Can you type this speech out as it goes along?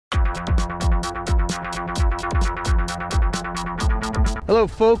Hello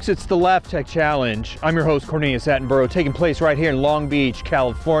folks, it's the Laughtech Challenge. I'm your host Cornelius Attenborough, taking place right here in Long Beach,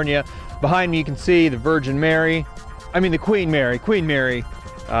 California. Behind me you can see the Queen Mary,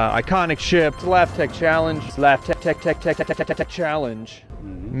 iconic ship. It's the Laughtech Challenge. It's Laughtech Challenge.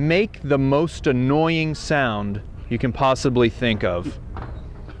 Make the most annoying sound you can possibly think of.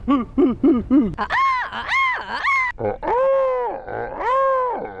 Poo.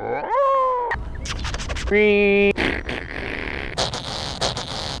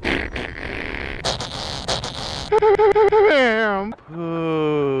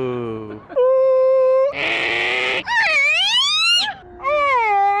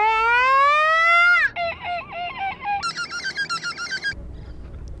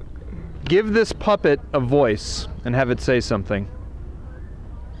 Give this puppet a voice and have it say something.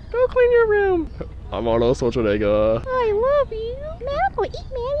 Go clean your room. I'm Arnold Schwarzenegger. I love you. Mom will eat me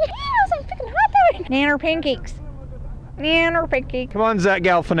out of your house. I'm freaking hot there. Nanner pancakes. Nanner pancakes. Come on, Zach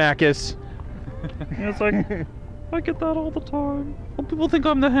Galifianakis. It's like, I get that all the time. Well, people think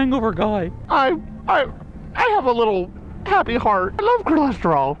I'm the hangover guy. I have a little happy heart. I love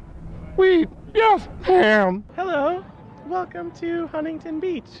cholesterol. Yes, ham. Hello. Welcome to Huntington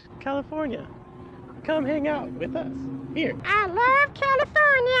Beach, California. Come hang out with us here. I love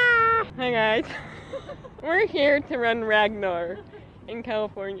California. Hi guys. We're here to run Ragnar in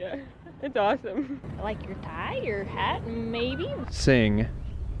California. It's awesome. I like your tie, your hat, maybe. Sing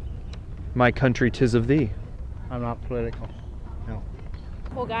My Country 'Tis of Thee. I'm not political. No.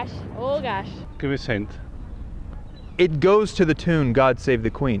 Oh gosh, oh gosh. Give us a hint. It goes to the tune God Save the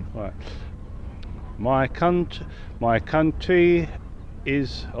Queen. Right. My country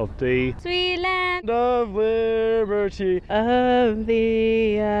is of the Sweet land of liberty. Of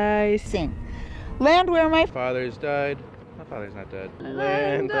the ice. Sing. Land where my Father's died. My father's not dead.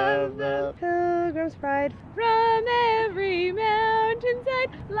 Land of the Pilgrim's Pride. From every mountainside,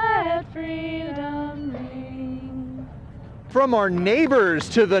 let freedom ring. From our neighbors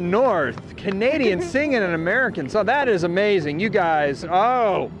to the north, Canadians singing an American song. That is amazing. You guys,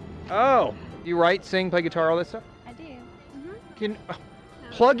 oh. You write, sing, play guitar, all that stuff? I do. Can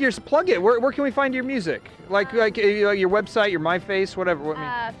plug it. Where can we find your music? Like your website, your MyFace, whatever.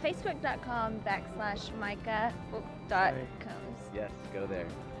 Facebook.com/Micah.combs. Yes, go there.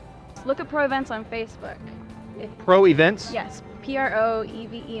 Look at Pro Events on Facebook. Pro Events? Yes,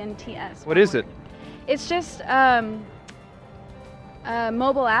 PROEVENTS. What is it? It's just a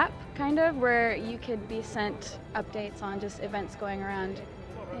mobile app, kind of, where you could be sent updates on just events going around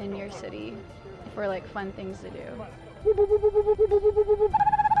in your city for like fun things to do.